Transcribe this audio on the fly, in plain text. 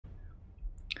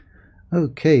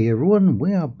Okay everyone,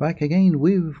 we are back again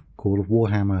with Call of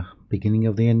Warhammer, beginning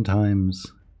of the end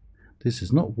times. This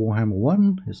is not Warhammer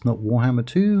 1, it's not Warhammer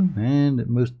 2, and it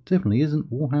most definitely isn't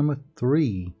Warhammer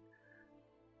 3.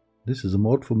 This is a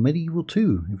mod for Medieval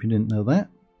 2, if you didn't know that.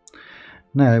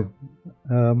 Now,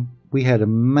 we had a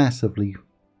massively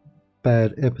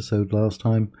bad episode last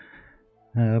time.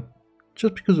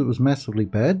 Just because it was massively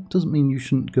bad doesn't mean you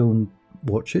shouldn't go and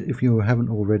watch it if you haven't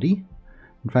already.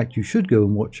 In fact, you should go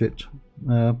and watch it.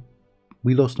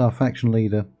 We lost our faction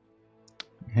leader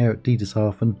here at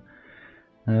Diedeshafen.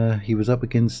 He was up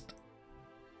against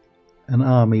an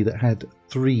army that had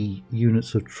 3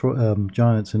 units of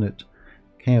giants in it,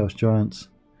 chaos giants,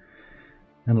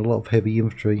 and a lot of heavy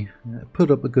infantry.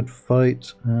 Put up a good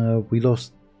fight. We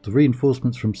lost the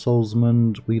reinforcements from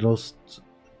Solzmund. We lost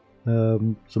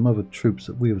some other troops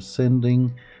that we were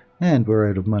sending, and we're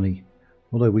out of money.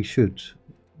 Although we should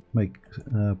make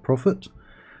profit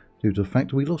due to the fact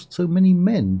that we lost so many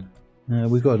men.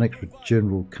 We've got an extra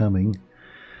general coming.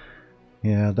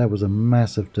 Yeah, that was a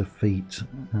massive defeat.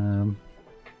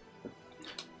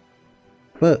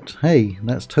 But hey,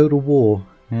 that's total war,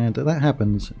 and that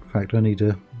happens. In fact, I need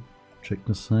to check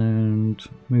the sound.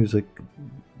 Music.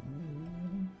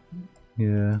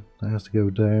 Yeah, that has to go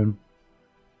down.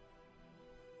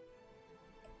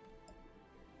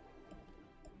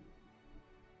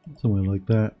 Somewhere like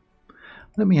that.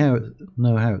 Let me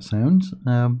know how it sounds.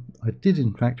 I did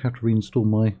in fact have to reinstall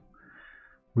my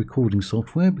recording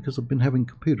software because I've been having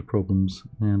computer problems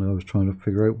and I was trying to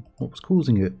figure out what was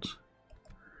causing it.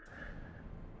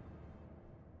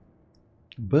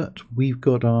 But we've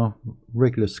got our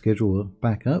regular schedule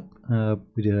back up.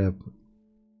 We did have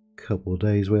a couple of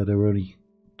days where there were only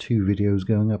 2 videos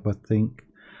going up, I think.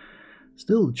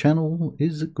 Still, the channel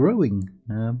is growing.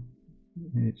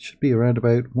 It should be around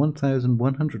about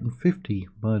 1,150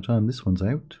 by the time this one's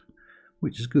out,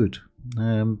 which is good.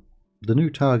 The new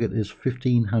target is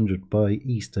 1,500 by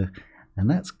Easter, and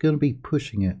that's going to be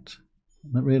pushing it.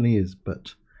 That really is,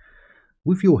 but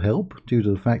with your help, due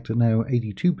to the fact that now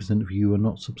 82% of you are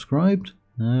not subscribed,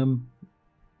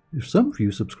 if some of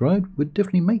you subscribed, we'd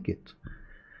definitely make it.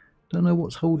 Don't know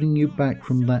what's holding you back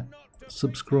from that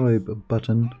subscribe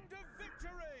button.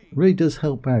 It really does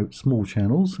help out small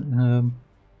channels.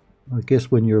 I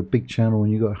guess when you're a big channel and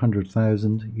you've got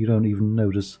 100,000, you don't even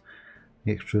notice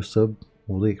the extra sub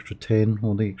or the extra 10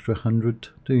 or the extra 100,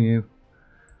 do you?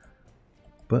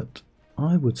 But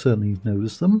I would certainly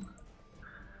notice them.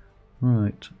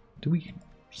 Right, do we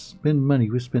spend money?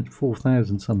 We spent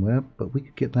 4,000 somewhere, but we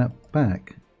could get that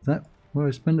back. Is that where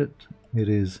I spend it? It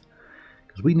is.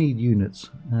 Because we need units.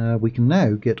 We can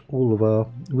now get all of our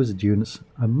wizard units.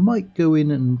 I might go in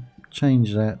and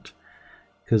change that,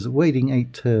 because waiting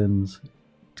 8 turns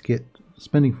to get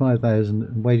spending 5,000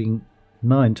 and waiting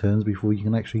 9 turns before you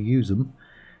can actually use them,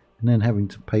 and then having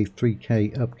to pay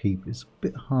 3k upkeep is a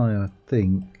bit high, I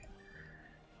think.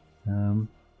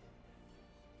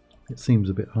 It seems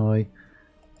a bit high.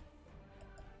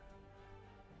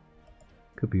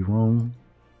 Could be wrong.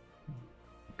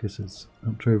 Guess it's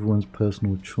up to everyone's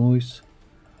personal choice,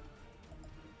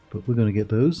 but we're going to get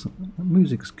those. The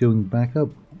music's going back up.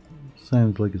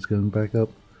 Sounds like it's going back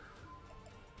up.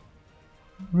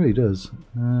 It really does.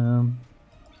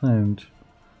 Sound.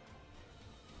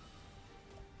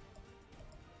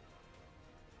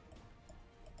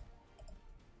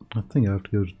 I think I have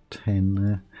to go to 10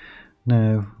 there.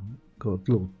 Now, got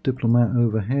a little diplomat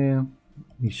over here.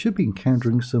 He should be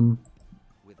encountering some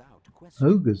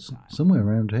ogres somewhere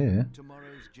around here.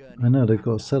 I know they've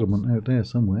got a settlement out there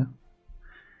somewhere.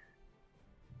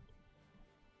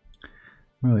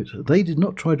 Right, they did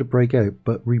not try to break out,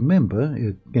 but remember,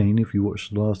 again, if you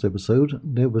watched the last episode,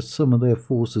 there was some of their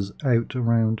forces out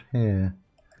around here.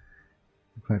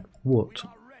 In fact, what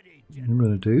I'm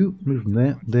going to do, move them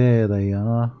there. There they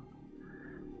are.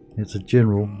 It's a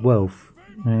General Wealth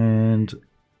and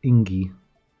Ingi.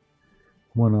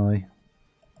 One eye.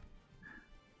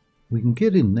 We can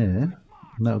get in there,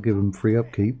 and that'll give them free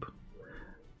upkeep.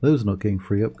 Those are not getting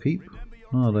free upkeep,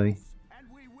 are they?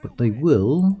 But they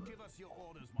will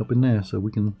up in there, so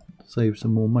we can save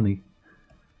some more money.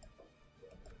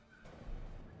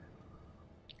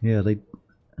 Yeah,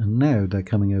 and now they're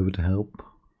coming over to help.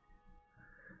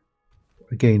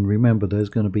 Again, remember there's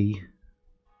going to be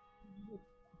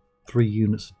 3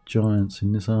 units of giants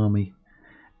in this army.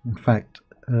 In fact,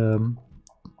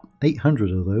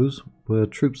 800 of those were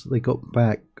troops that they got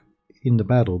back in the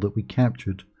battle that we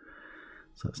captured.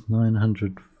 So that's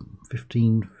 900,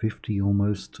 1550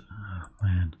 almost. Oh,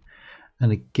 man.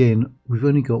 And again, we've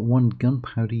only got 1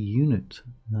 gunpowder unit.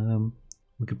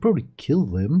 We could probably kill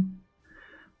them,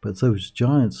 But those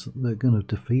giants, they're going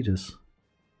to defeat us.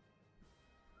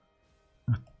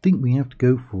 I think we have to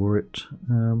go for it,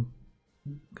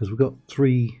 because we've got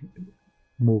 3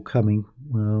 more coming.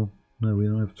 Well, no, we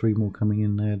don't have 3 more coming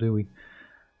in there, do we?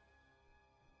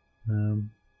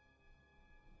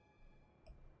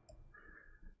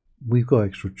 We've got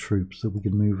extra troops that we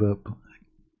can move up,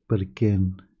 but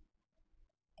again,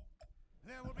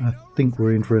 I think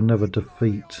we're in for another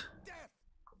defeat.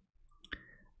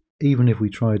 Even if we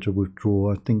tried to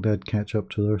withdraw, I think they'd catch up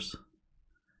to us.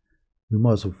 We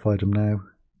might as well fight them now.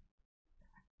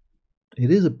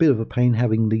 It is a bit of a pain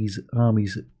having these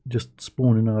armies just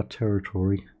spawn in our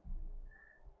territory.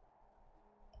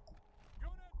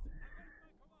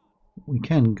 We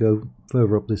can go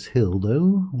further up this hill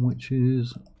though, which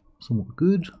is somewhat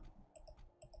good.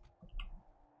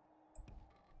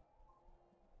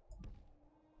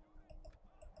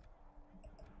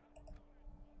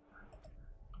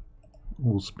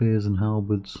 All spears and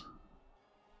halberds.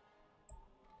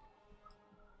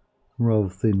 Rather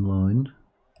thin line.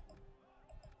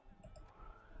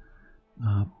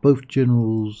 Both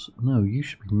generals, no, you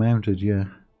should be mounted, yeah.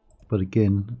 But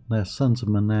again, they're sons of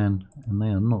Manan, and they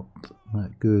are not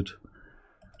that good.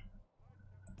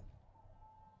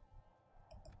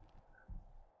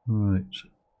 Right,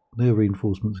 their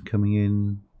reinforcements are coming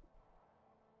in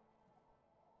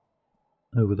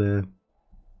over there.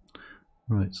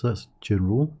 Right, so that's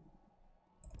general.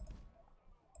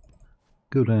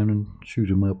 Go down and shoot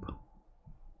them up.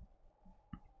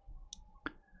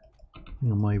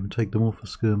 I might even take them off a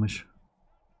skirmish.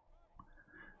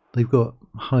 They've got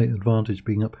height advantage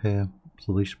being up here,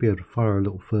 so they should be able to fire a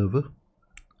little further.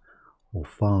 Or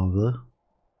farther.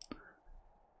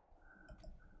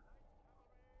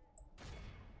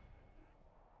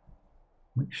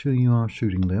 Make sure you are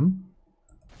shooting them.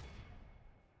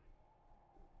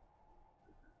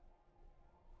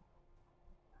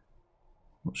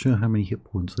 Not sure how many hit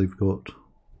points they've got.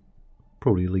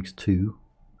 Probably at least 2.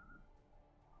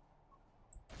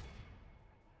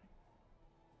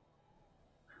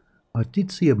 I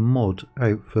did see a mod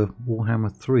out for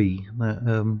Warhammer 3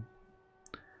 that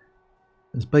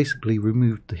has basically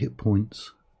removed the hit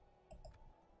points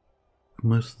for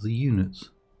most of the units.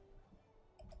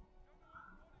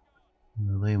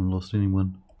 No, they haven't lost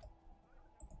anyone.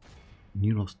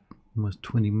 You lost almost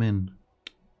 20 men.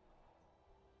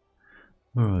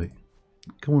 Alright,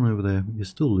 come on over there. You're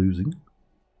still losing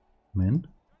men.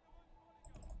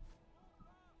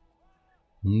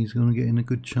 He's going to get in a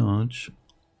good charge.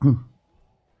 Well,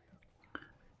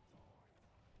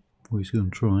 he's going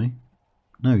to try.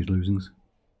 Now he's losing.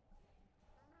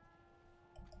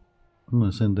 I'm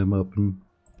going to send them up and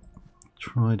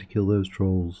try to kill those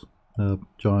trolls.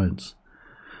 Giants.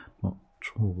 Not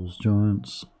trolls,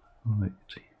 giants. Right.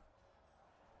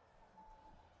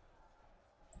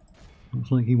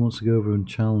 Looks like he wants to go over and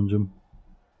challenge them.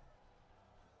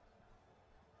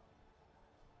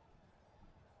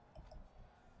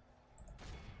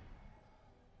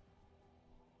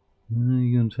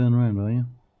 You're going to turn around, are you?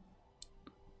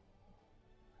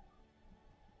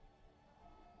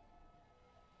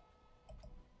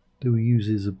 Do we use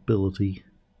his ability?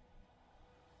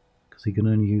 Because he can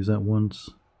only use that once.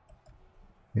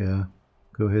 Yeah,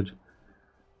 go ahead.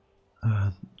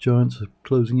 Giants are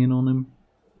closing in on him.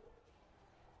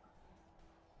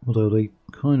 Although they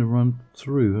kind of run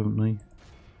through, haven't they?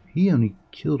 He only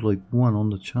killed like 1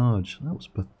 on the charge. That was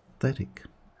pathetic.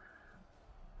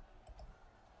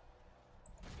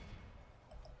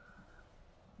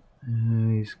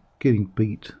 He's getting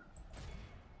beat.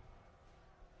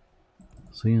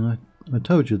 See, I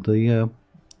told you the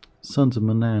Sons of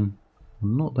Manan are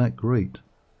not that great.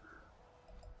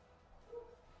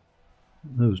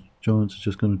 Those giants are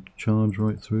just going to charge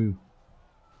right through.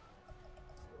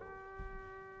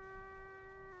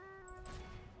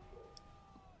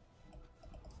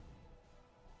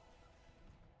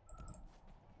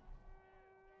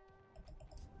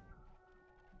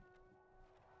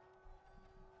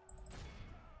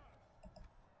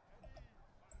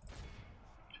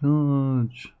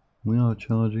 Charge! We are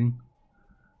charging.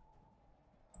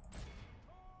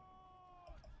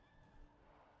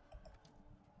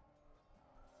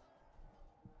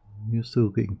 You're still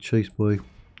getting chased by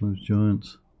those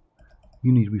giants.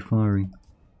 You need to be firing.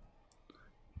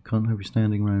 Can't have you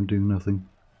standing around doing nothing.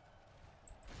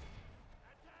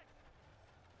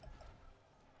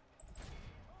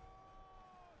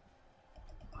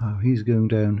 Oh, he's going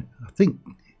down. I think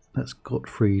that's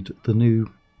Gottfried, the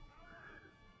new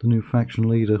faction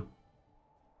leader.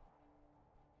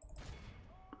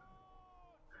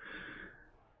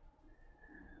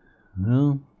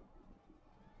 Well,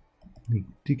 He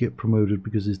did get promoted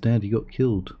because his daddy got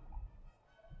killed.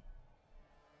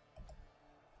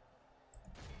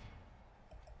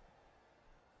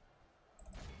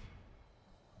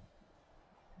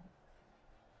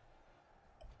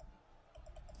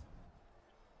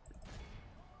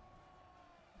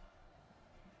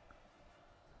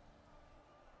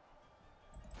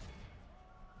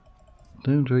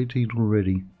 Down to 18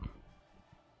 already.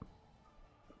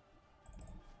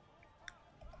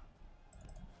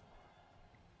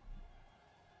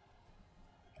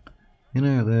 You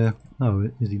know there.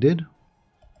 Oh, is he dead?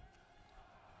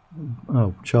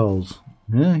 Oh, Charles.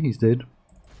 Yeah, he's dead.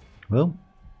 Well,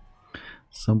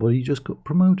 somebody just got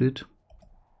promoted.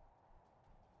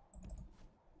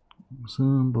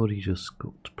 Somebody just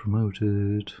got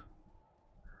promoted.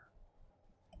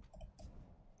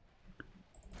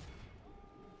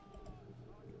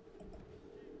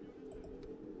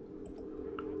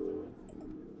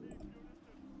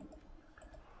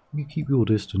 You keep your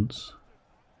distance.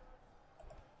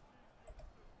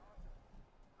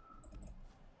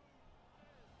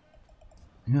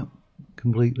 Yep,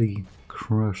 completely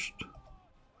crushed.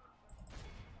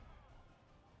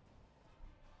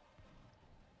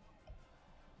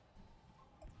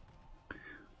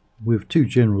 With two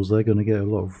generals, they're going to get a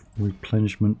lot of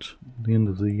replenishment at the end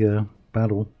of the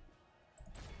battle.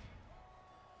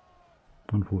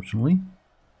 Unfortunately.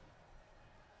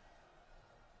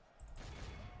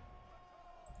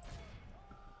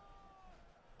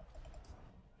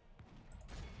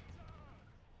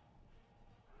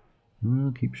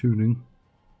 I'll keep shooting.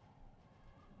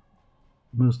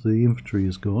 Most of the infantry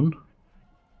is gone.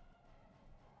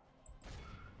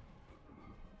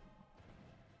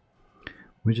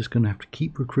 We're just going to have to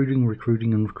keep recruiting,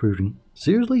 recruiting and recruiting.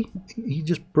 Seriously? He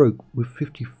just broke with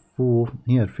 54.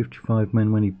 He had 55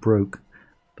 men when he broke.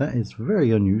 That is very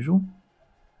unusual.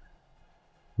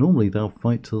 Normally they'll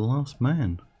fight to the last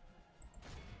man.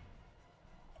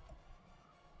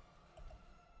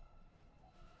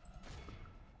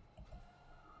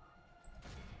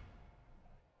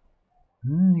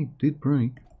 He did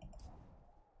break.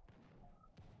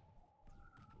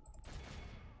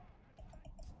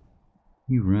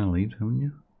 You rallied, haven't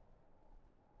you?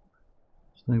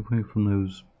 Stay away from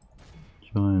those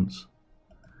giants.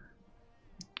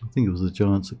 I think it was the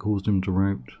giants that caused him to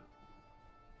rout.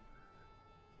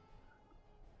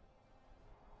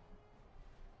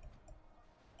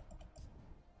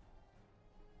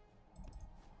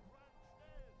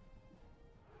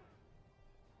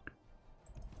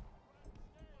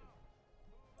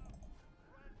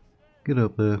 Get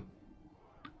up there.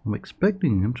 I'm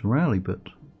expecting him to rally, but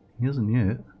he hasn't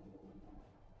yet.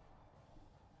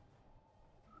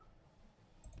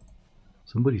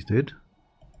 Somebody's dead.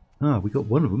 Ah, we got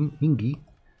one of them, Ingi.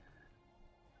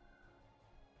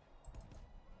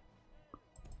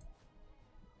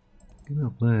 Get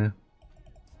up there.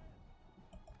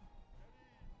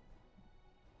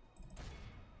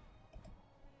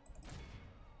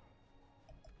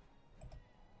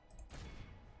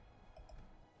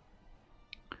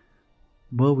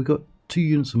 Well, we got 2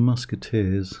 units of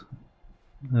musketeers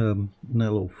in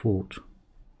that little fort.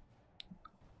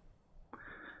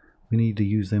 We need to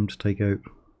use them to take out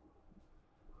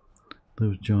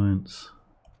those giants.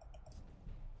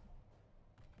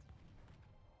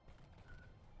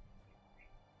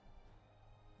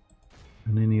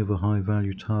 And any other high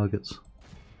value targets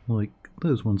like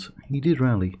those ones. He did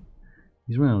rally.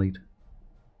 He's rallied.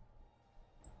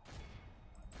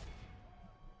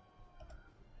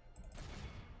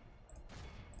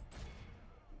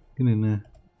 Get in there.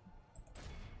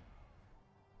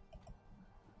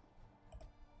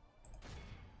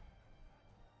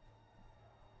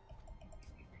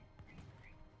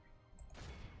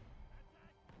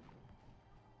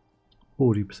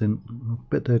 %. I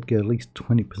bet they'd get at least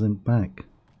 20% back.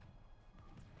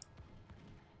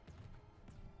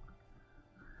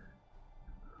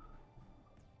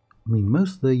 I mean,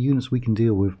 most of their units we can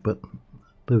deal with, but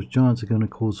those giants are going to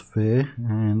cause fear,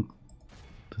 and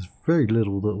there's very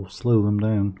little that will slow them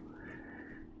down.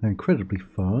 They're incredibly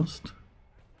fast,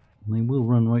 and they will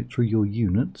run right through your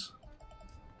units.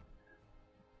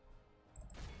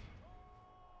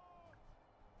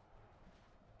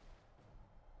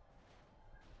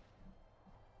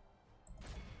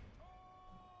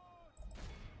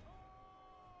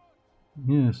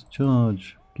 Yes,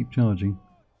 charge. Keep charging.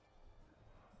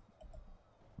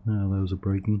 Now those are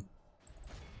breaking.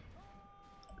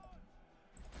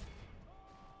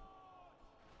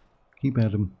 Keep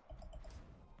at them.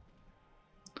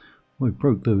 Well, we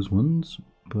broke those ones,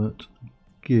 but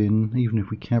again, even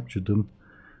if we captured them,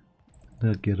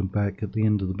 they'd get them back at the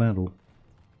end of the battle.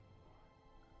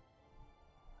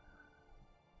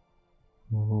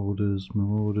 Marauders,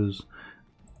 marauders.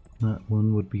 That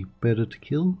one would be better to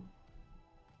kill.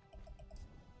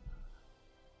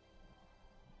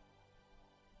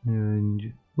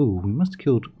 And oh, we must have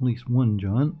killed at least one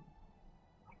giant.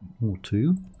 Or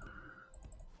two.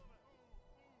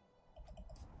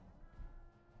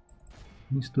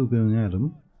 He's still going at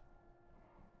him.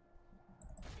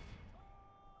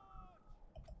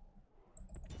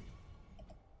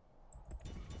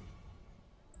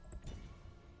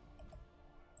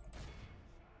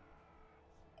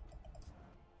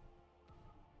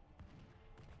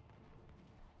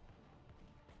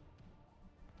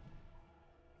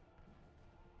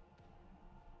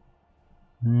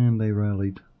 And they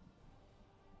rallied.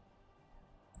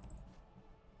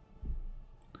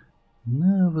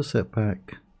 Another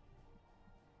setback.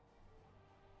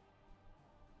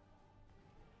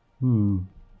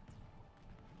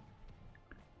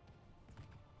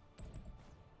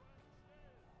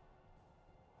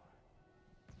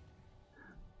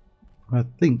 I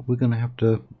think we're going to have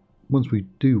to, once we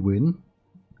do win,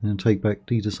 and take back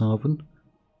Dietershaven.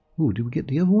 Oh, did we get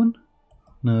the other one?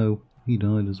 No, he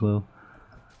died as well.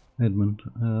 Edmund.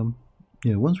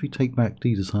 Yeah, once we take back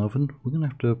Dietershaven, we're going to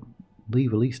have to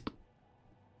leave at least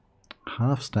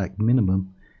half stack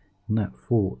minimum in that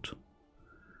fort.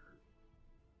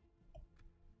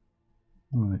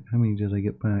 Alright, how many did I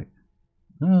get back?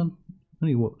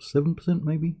 Only what, 7%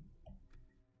 maybe?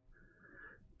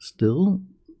 Still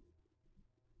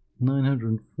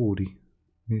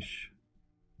 940-ish.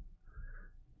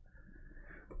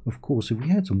 Of course, if we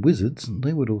had some wizards,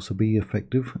 they would also be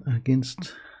effective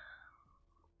against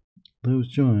those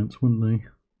giants, wouldn't they?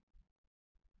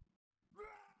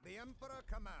 The Emperor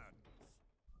commands.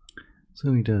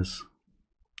 So he does.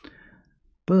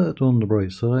 But on the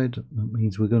bright side, that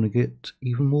means we're going to get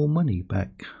even more money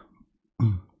back.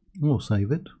 Or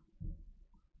save it.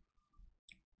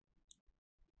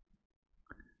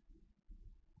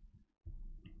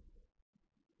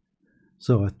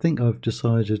 So I think I've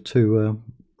decided to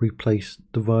replace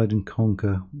Divide and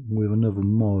Conquer with another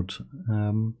mod.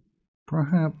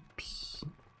 Perhaps,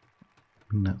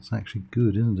 and that's actually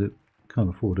good, isn't it? Can't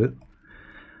afford it.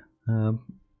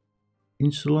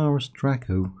 Insularis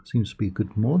Draco seems to be a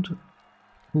good mod.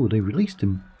 Oh, they released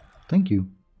him. Thank you.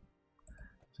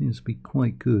 Seems to be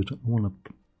quite good. I want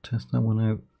to test that one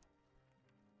out.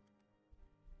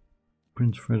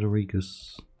 Prince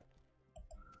Fredericus.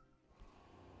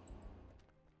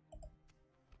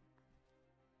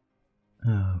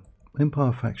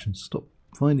 Empire factions, stop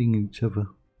finding each other.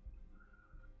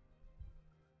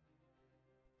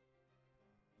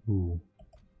 Ooh.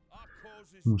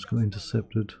 Almost got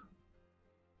intercepted.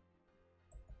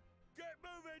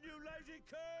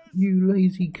 You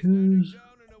lazy curs.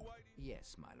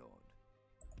 Yes, my lord.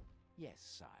 Yes,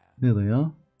 sire. There they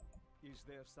are.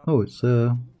 Oh, it's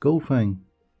Goldfang.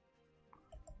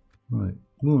 Right,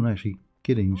 we won't actually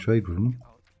get any trade with them.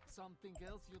 Something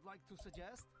else you'd like to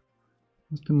suggest?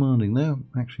 That's demanding. They're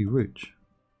actually rich.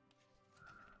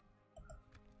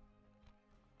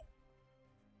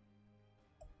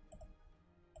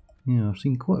 Yeah, I've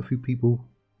seen quite a few people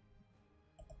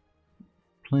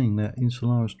playing that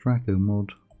Insularis Draco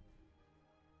mod.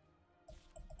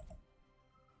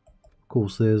 Of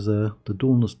course, there's the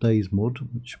Dawnless Days mod,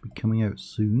 which should be coming out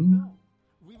soon. No,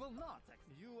 we will not.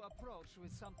 You approach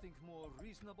with something more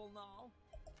reasonable now.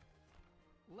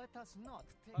 Let us not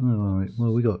take Alright,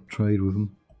 well, we got trade with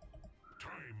them.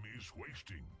 Time is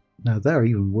wasting. Now, they're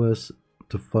even worse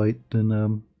to fight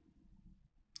than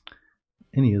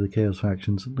any of the Chaos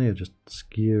factions. They are just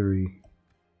scary.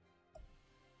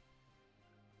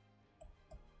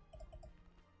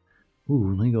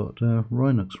 Ooh, they got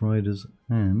Rhinox Riders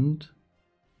and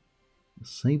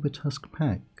Saber Tusk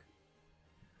Pack.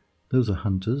 Those are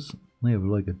hunters. They have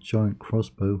like a giant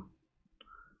crossbow.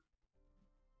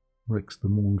 Rex the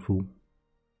Mournful.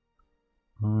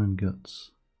 Iron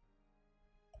Guts.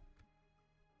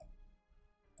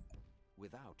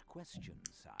 Without question,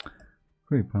 sire.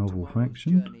 Very powerful Tomorrow's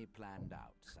faction. journey planned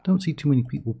out, sire. Don't see too many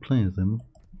people playing them,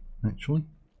 actually.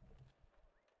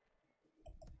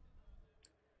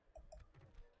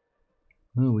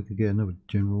 Oh, we could get another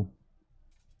general.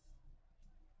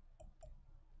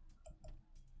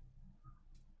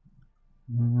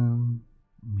 I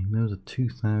mean, those are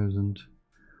 2,000.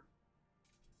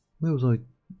 Where was I?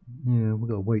 Yeah, we've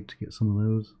got to wait to get some of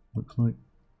those, looks like.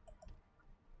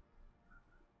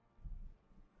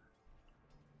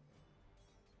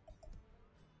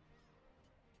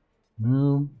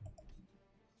 Well,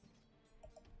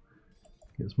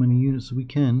 get as many units as we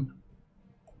can.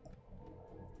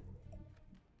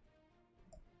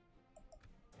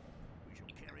 We shall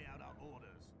carry out our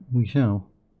orders. We shall.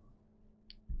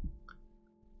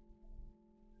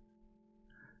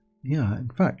 Yeah, in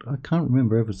fact, I can't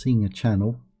remember ever seeing a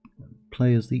channel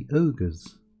play as the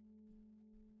ogres.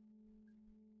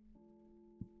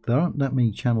 There aren't that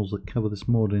many channels that cover this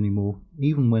mod anymore.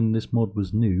 Even when this mod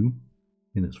was new,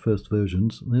 in its first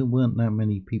versions, there weren't that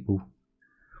many people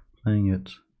playing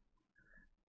it.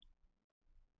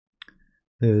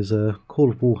 There's a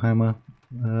Call of Warhammer,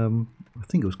 I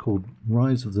think it was called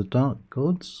Rise of the Dark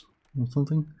Gods or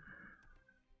something.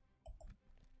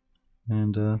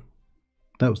 And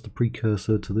that was the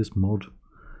precursor to this mod.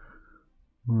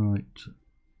 Right, so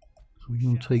we're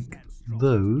going to take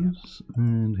those,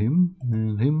 and him,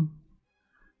 and him.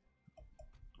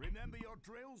 Remember your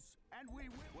drills, and we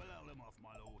will hold them off,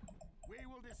 my lord. We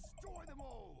will destroy them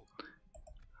all.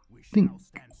 We shall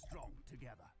stand strong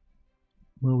together.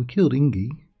 Well, we killed Ingi.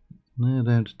 Now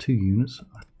down to 2 units.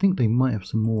 I think they might have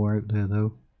some more out there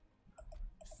though.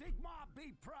 Sigmar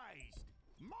be praised.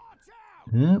 March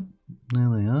out. Yep, there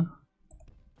they are.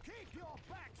 Keep your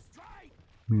back straight.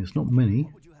 I mean, it's not many.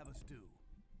 What would you have us do?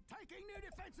 Taking new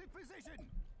defensive position.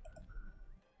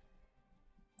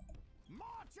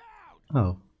 March out.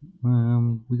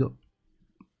 Oh, we got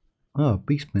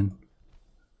beastmen. I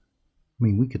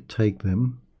mean, we could take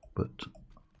them, but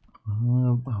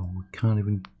oh, we can't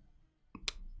even.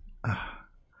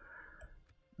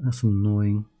 That's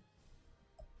annoying.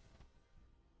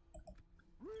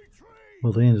 Retreat.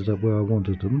 Well, they ended up where I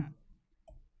wanted them.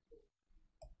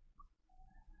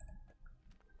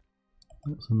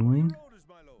 That's annoying. Your orders,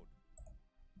 my lord.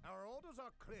 Our orders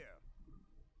are clear.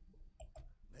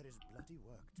 There is bloody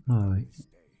work to be done this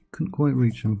day. Couldn't quite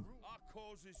reach them. Our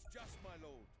cause is just, my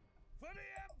lord. For the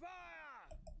Empire!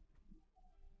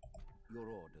 Your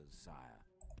orders, sire.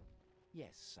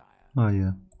 Yes, sire. Oh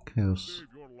yeah, chaos. Save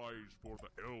your lives for the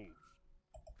elves.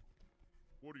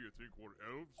 What do you think we're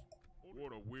elves?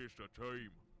 What a waste of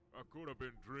time. I could have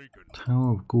been drinking.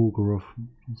 Tower of Gorgoroth.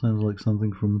 Sounds like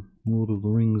something from Lord of the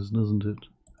Rings, doesn't it?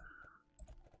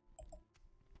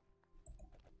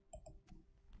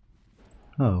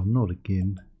 Oh, not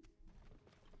again.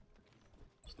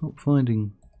 Stop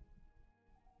finding.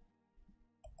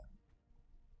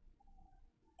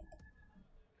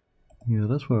 Yeah,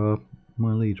 that's where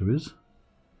my leader is.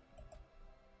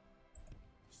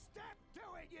 Step to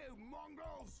it, you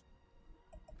mongrels!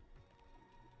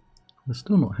 They're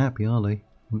still not happy, are they?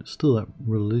 And it's still that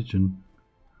religion.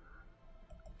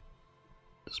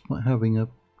 Despite having a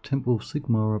Temple of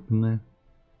Sigmar up in there.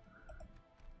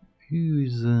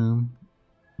 Who's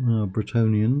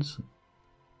Bretonians,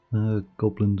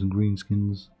 goblins and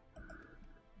greenskins.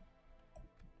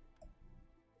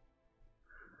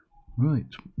 Right,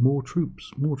 more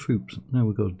troops, more troops. Now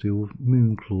we've got to deal with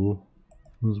Moonclaw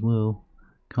as well.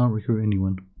 Can't recruit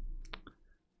anyone.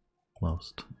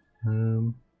 Lost.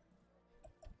 A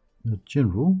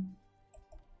general.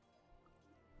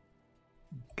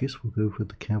 Guess we'll go for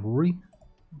the cavalry.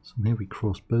 Some heavy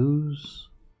crossbows.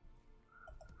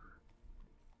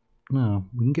 Now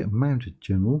we can get a mounted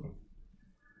general.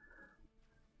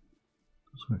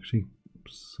 It's actually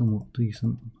somewhat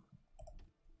decent.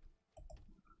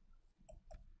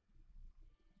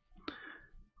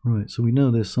 Right, so we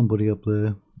know there's somebody up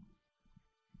there.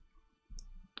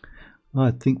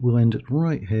 I think we'll end it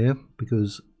right here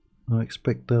because I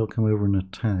expect they'll come over and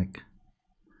attack.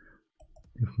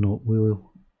 If not,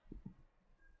 we'll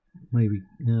maybe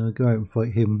go out and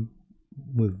fight him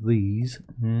with these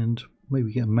and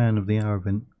maybe get a Man of the Hour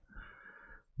event.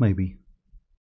 Maybe.